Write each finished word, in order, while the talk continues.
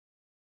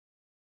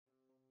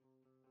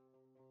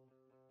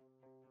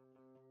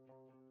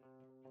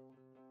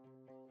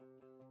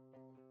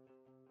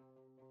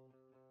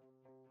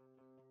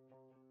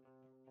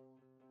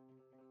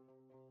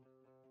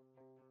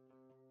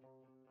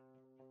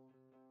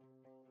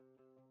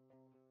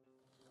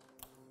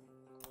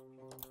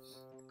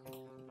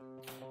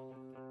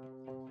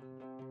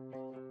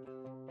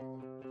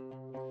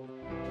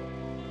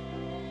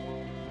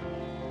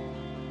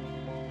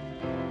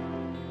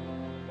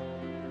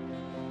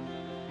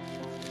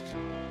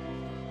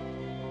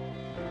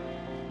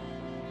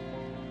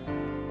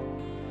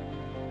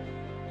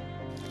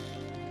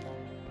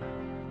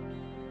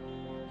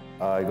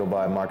I go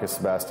by Markus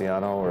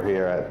Sebastiano. We're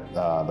here at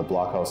the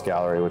Blockhouse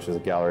Gallery, which is a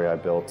gallery I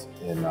built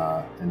in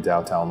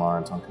downtown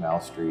Lawrence on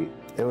Canal Street.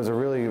 It was a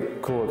really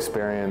cool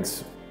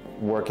experience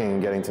working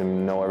and getting to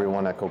know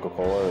everyone at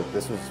Coca-Cola.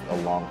 This was a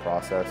long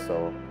process,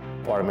 so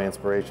part of my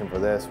inspiration for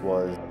this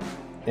was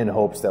in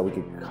hopes that we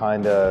could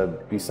kind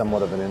of be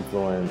somewhat of an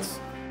influence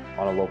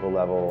on a local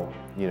level.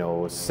 You know,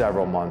 it was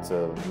several months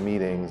of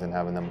meetings and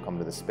having them come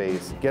to the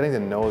space. Getting to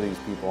know these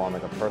people on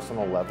like a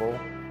personal level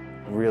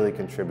really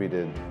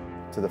contributed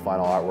to the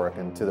final artwork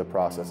and to the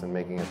process and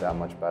making it that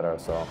much better.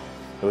 So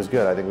it was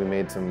good. I think we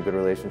made some good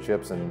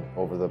relationships, and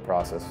over the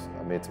process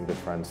I made some good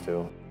friends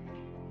too.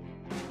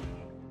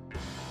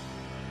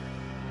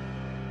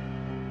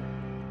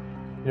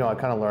 You know, I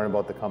kind of learned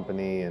about the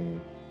company and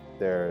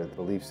their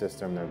belief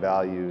system, their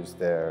values,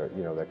 their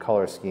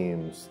color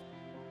schemes.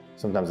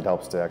 Sometimes it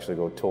helps to actually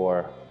go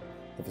tour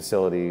the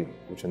facility,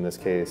 which in this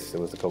case, it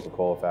was the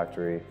Coca-Cola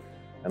factory,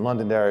 and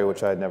Londonderry,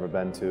 which I had never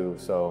been to.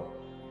 So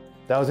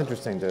that was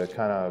interesting to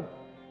kind of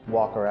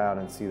walk around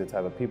and see the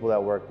type of people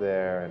that work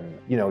there,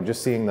 and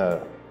just seeing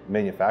the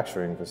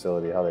manufacturing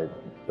facility, how they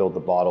build the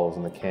bottles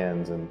and the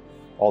cans, and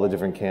all the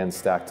different cans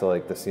stacked to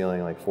like the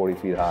ceiling, like 40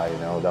 feet high.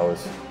 That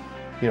was,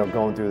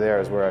 going through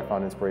there is where I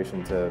found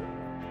inspiration to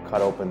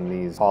cut open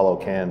these hollow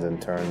cans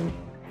and turn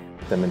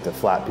them into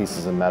flat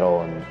pieces of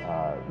metal and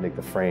make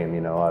the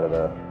frame, out of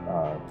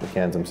the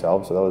cans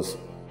themselves. So that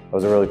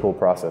was a really cool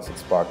process. It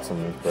sparked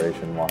some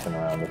inspiration walking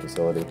around the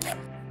facility.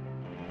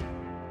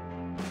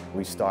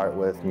 We start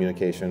with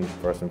communication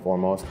first and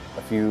foremost.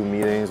 A few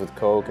meetings with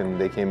Coke, and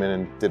they came in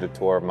and did a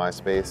tour of my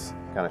space,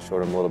 kind of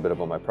showed them a little bit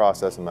about my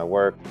process and my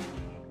work.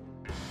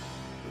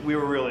 We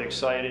were really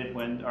excited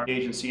when our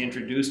agency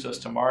introduced us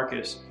to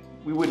Markus.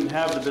 We wouldn't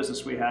have the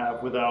business we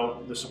have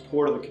without the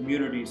support of the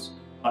communities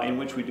in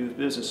which we do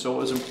business. So it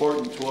was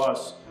important to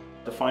us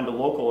to find a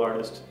local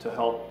artist to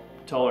help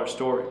tell our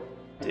story.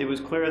 It was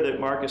clear that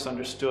Markus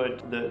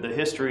understood the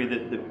history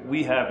that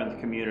we have in the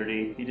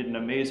community. He did an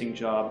amazing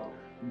job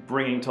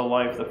bringing to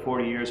life the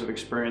 40 years of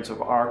experience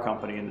of our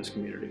company in this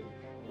community.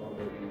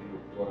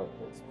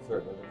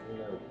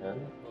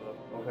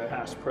 Okay.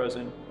 Past,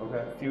 present,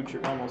 okay, future.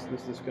 Almost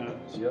this kind of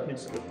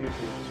hints to the future.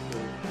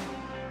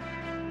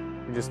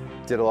 We just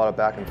did a lot of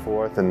back and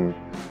forth, and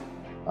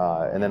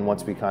then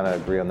once we kind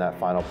of agree on that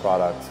final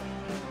product,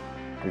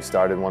 we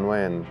started one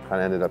way and kind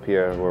of ended up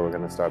here where we're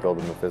going to start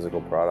building the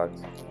physical product.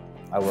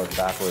 I work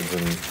backwards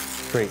and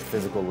create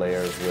physical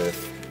layers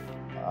with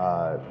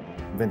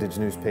vintage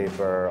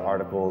newspaper,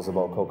 articles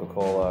about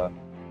Coca-Cola,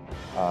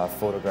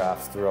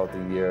 photographs throughout the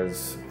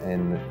years,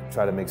 and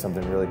try to make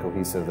something really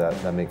cohesive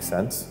that makes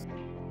sense.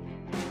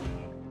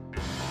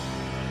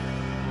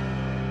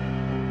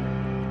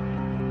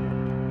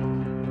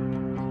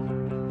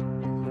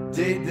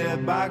 Date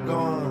that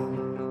bygone,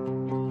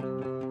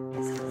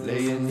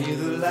 laying near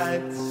the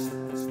lights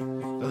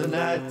of the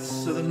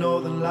nights of the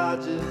northern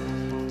lodges.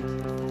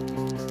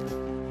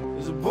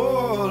 There's a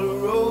border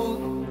road,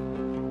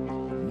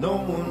 no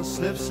one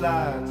slip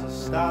slides or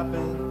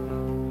stopping,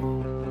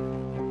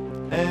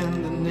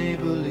 and the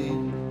neighborly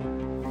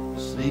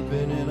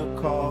sleeping in a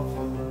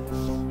coffin.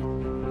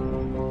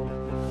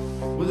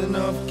 With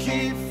enough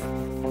keef,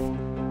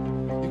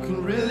 you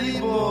can really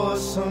bore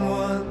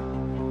someone.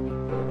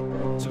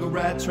 Took a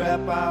rat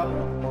trap out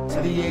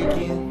to the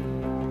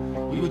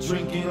aching. We were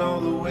drinking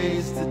all the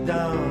ways to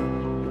down.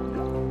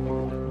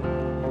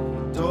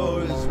 The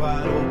door is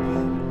wide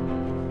open.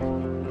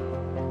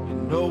 You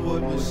know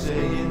what we're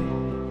saying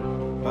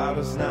about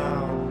us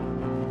now.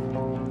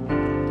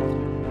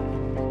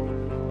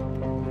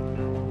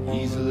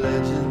 He's a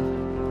legend.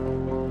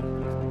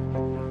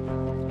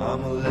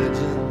 I'm a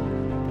legend.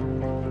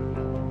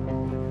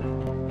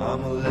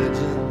 I'm a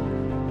legend.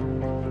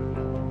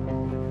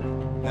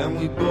 And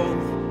we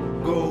both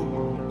go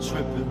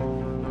tripping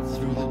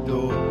through the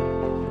door.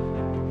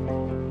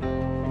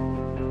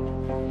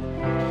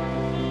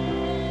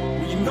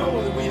 Well, you know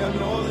that we are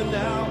northern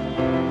now.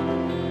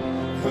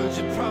 Heard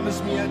you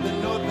promise me at the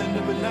north end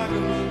of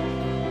monogamy.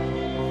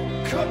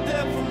 Cut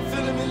that from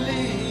filling me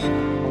lead.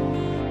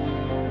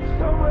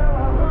 Somewhere I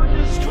heard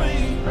you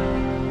scream.